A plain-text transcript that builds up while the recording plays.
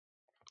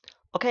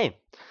Okay,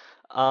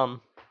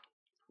 um,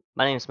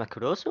 my name is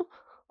Makurosu.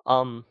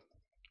 Um,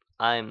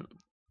 I'm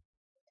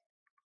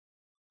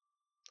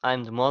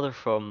I'm the modder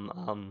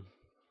from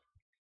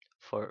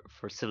for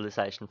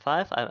Civilization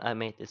 5. I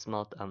made this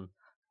mod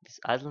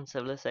this Iceland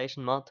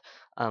Civilization mod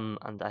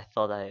and I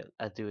thought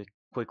I'd do a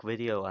quick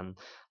video on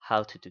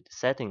how to do the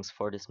settings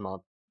for this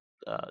mod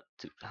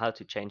to how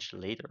to change the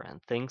leader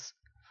and things.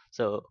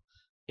 So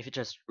if you're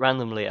just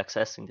randomly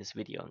accessing this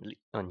video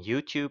on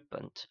YouTube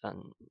and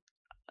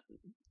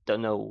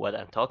don't know what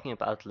I'm talking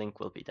about, link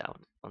will be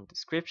down on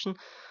description.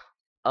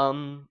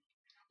 Um,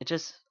 it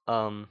just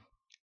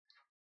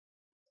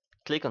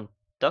click on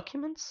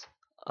documents.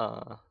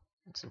 Uh,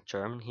 it's in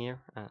German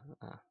here.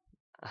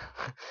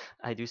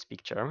 I do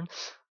speak German.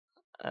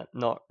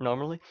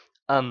 Normally.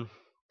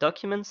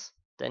 Documents.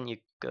 Then you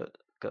go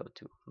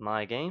to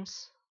My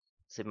Games,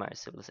 My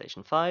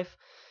Civilization 5.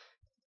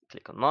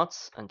 Click on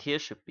Mods, and here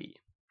should be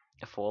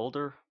a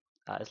folder,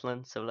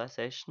 Iceland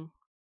Civilization.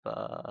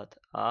 But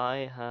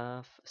I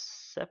have a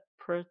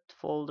separate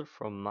folder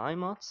from my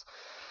mods,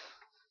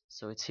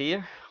 so it's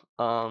here.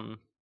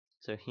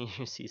 So here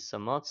you see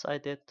some mods I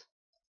did,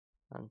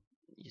 and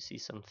you see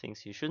some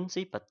things you shouldn't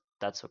see, but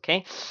that's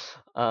okay.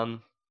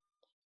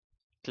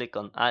 Click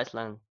on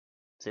Iceland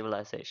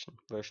Civilization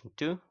version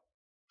 2.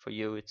 For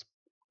you, it's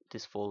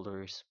this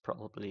folder is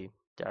probably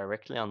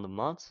directly on the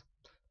mods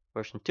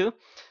version 2.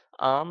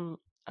 And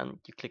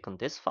you click on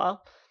this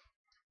file.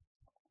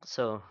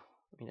 So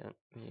we don't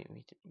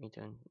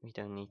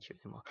need you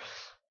anymore.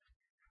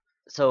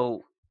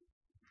 So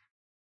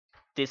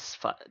this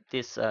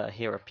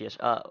here appears.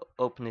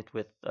 Open it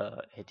with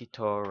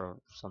editor or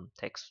some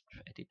text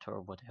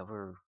editor,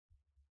 whatever,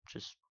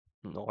 just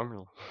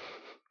normal.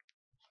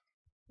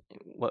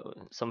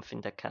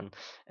 Something that can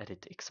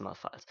edit XML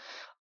files.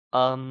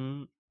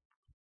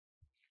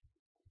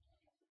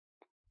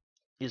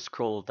 You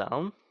scroll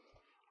down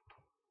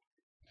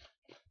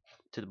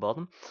to the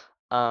bottom,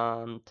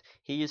 and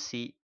here you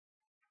see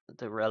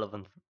the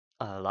relevant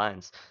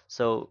lines.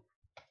 So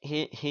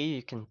here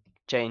you can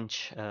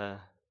change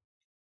your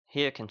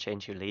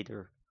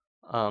leader.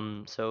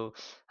 So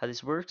how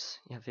this works,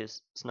 you have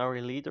this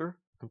Snorri leader,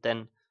 and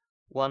then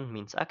 1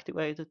 means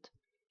activated,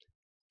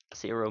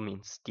 0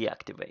 means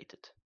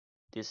deactivated.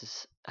 This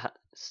is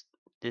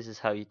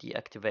how you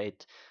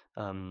deactivate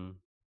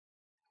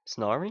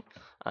Snorri.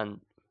 And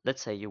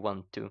let's say you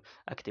want to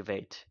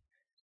activate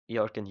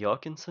Jörgen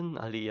Jorgensen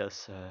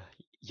alias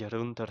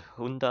Jarundar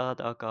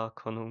Hundadaga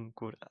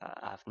Konungur.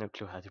 I have no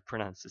clue how to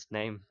pronounce his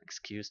name.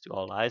 Excuse to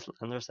all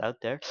Icelanders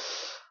out there.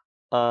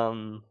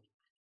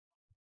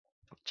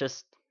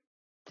 Just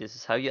this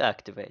is how you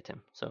activate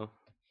him. So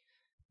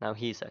now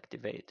he's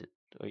activated,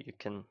 or you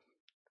can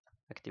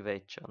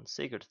activate John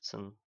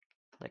Sigurdsson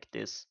like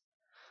this.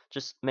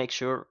 Just make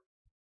sure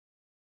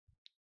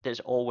there's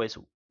always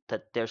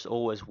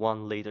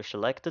one leader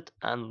selected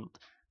and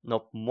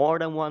not more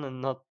than one,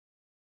 and not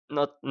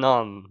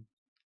none.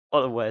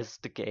 Otherwise,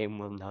 the game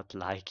will not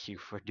like you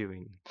for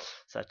doing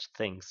such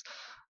things.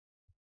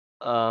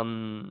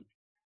 So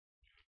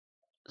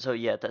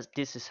yeah,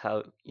 this is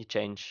how you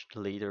change the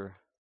leader.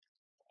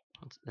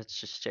 Let's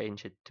just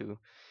change it to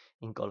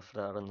Ingolfr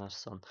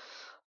Ragnarsson.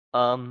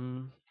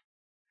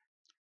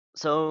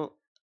 So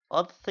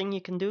other thing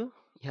you can do,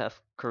 you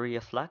have Korea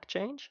flag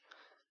change.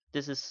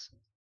 This is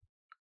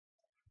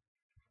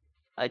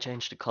I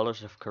changed the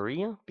colors of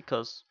Korea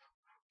because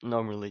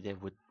normally they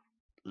would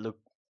look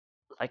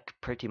like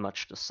pretty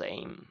much the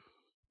same.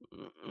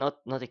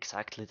 Not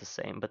exactly the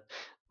same, but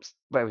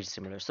very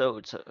similar.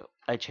 So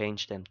I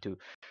changed them to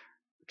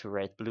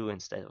red blue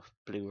instead of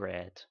blue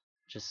red.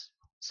 Just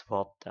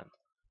swap them.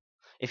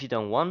 If you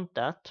don't want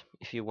that,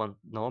 if you want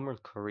normal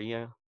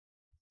Korea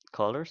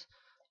colors,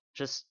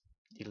 just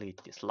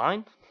delete this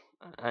line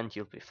and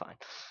you'll be fine.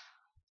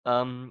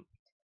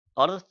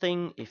 Other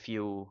thing, if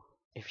you're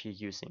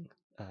using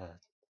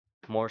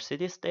more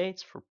city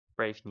states for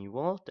Brave New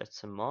World,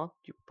 that's a mod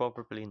you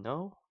probably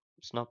know.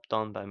 It's not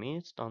done by me,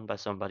 it's done by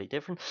somebody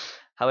different.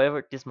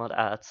 However, this mod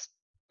adds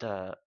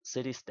the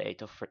city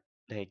state of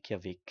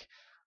Reykjavik,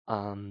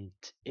 and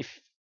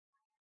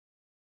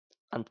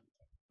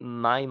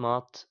my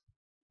mod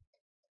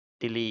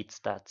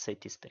deletes that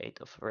city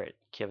state of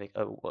Reykjavik.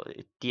 Well,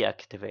 it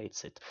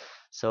deactivates it.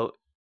 So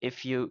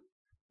if you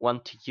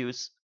want to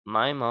use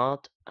my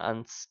mod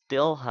and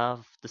still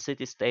have the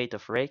city state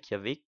of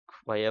Reykjavik,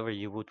 wherever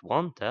you would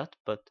want that,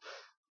 but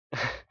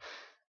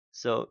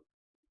so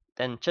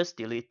then just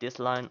delete this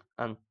line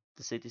and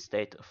the city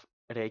state of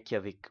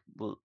Reykjavik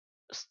will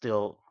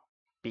still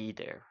be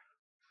there.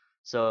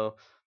 So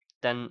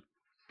then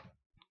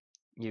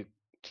you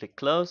click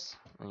close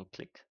and you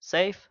click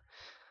save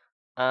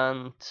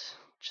and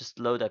just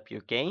load up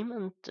your game,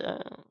 and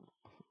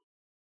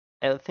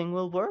everything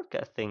will work,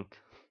 I think.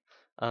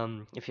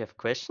 If you have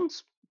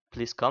questions,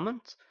 please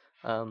comment.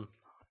 I'll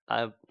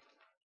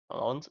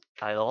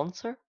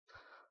answer.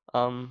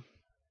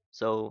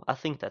 So I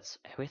think that's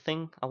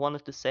everything I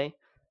wanted to say.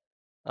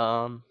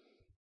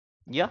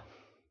 Yeah,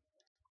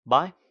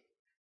 bye.